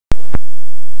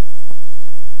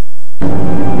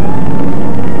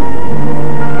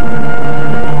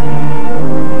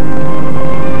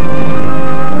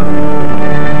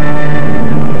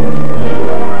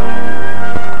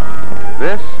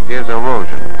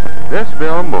This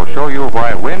film will show you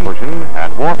why wind erosion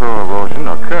and water erosion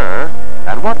occur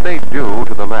and what they do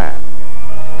to the land.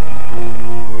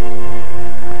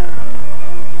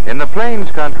 In the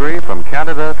plains country from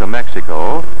Canada to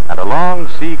Mexico and along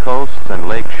sea coasts and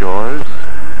lake shores,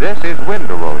 this is wind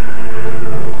erosion.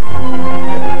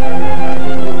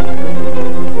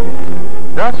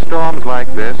 Dust storms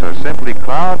like this are simply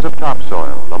clouds of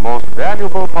topsoil, the most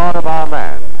valuable part of our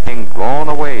land, being blown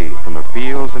away from the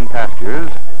fields and pastures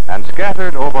and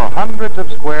scattered over hundreds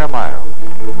of square miles.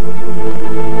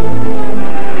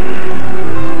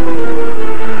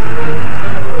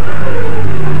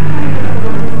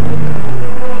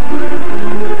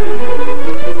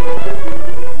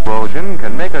 Erosion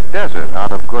can make a desert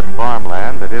out of good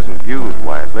farmland that isn't used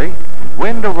wisely.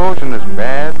 Wind erosion is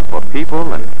bad for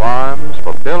people and farms,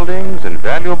 for buildings and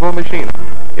valuable machinery.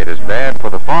 It is bad for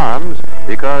the farms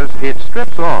because it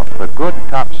strips off the good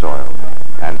topsoil,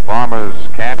 and farmers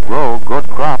can't grow good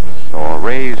crops or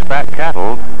raise fat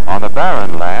cattle on the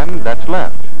barren land that's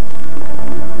left.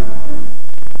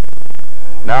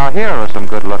 Now here are some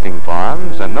good-looking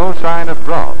farms and no sign of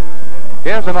drought.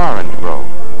 Here's an orange grove,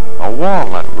 a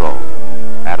walnut grove,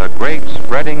 and a great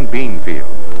spreading bean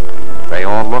field. They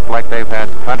all look like they've had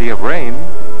plenty of rain,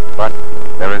 but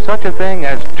there is such a thing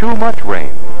as too much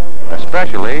rain,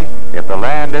 especially if the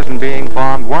land isn't being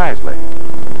farmed wisely.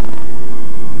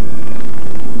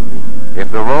 If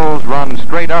the rows run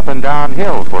straight up and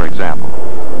downhill, for example,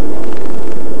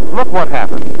 look what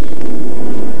happens.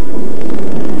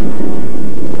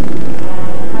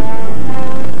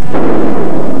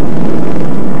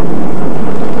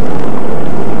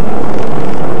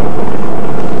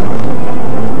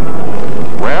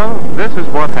 This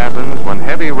is what happens when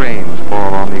heavy rains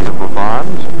fall on these little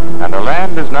farms and the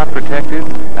land is not protected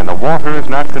and the water is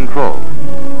not controlled.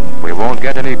 We won't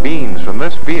get any beans from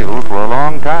this field for a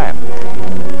long time.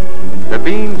 The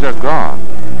beans are gone,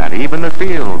 and even the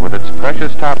field with its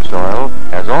precious topsoil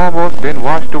has almost been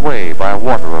washed away by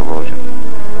water erosion.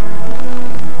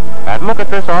 And look at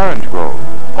this orange grove,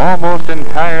 almost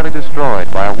entirely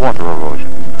destroyed by water erosion.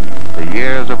 The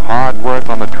years of hard work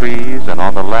on the trees and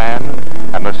on the land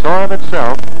and the soil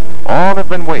itself all have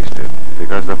been wasted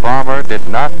because the farmer did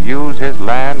not use his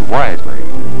land wisely.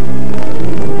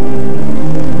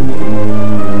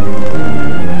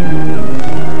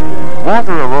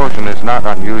 Water erosion is not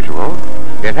unusual.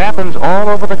 It happens all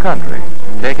over the country,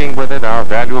 taking with it our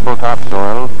valuable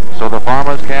topsoil so the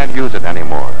farmers can't use it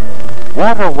anymore.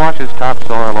 Water washes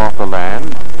topsoil off the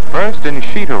land, first in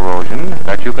sheet erosion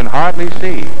that you can hardly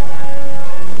see.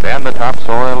 Then the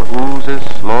topsoil oozes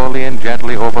slowly and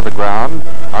gently over the ground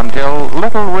until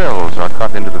little rills are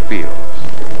cut into the fields.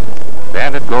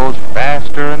 Then it goes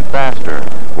faster and faster,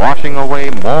 washing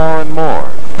away more and more.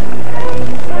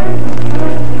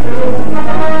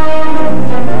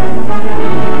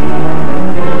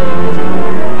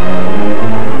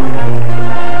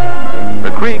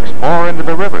 The creeks pour into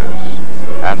the rivers,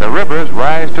 and the rivers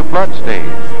rise to flood stage,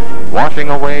 washing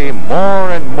away more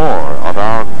and more of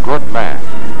our good land,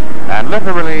 and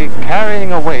literally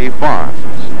carrying away farms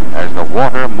as the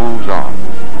water moves on.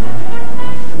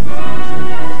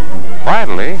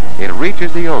 Finally, it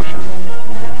reaches the ocean.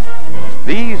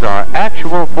 These are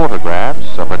actual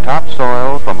photographs of the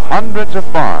topsoil from hundreds of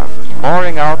farms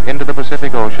pouring out into the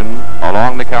Pacific Ocean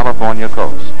along the California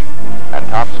coast. And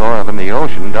topsoil in the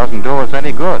ocean doesn't do us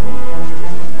any good.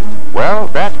 Well,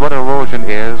 that's what erosion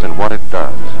is and what it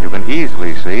does. You can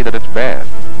easily see that it's bad.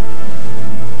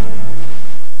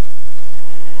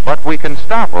 But we can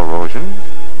stop erosion.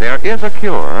 There is a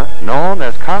cure known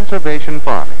as conservation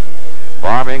farming.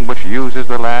 Farming which uses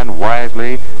the land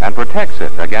wisely and protects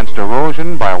it against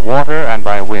erosion by water and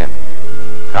by wind.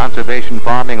 Conservation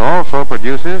farming also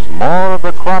produces more of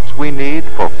the crops we need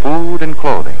for food and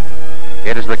clothing.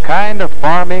 It is the kind of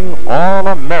farming all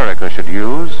America should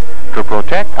use to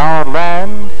protect our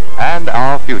land and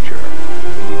our future.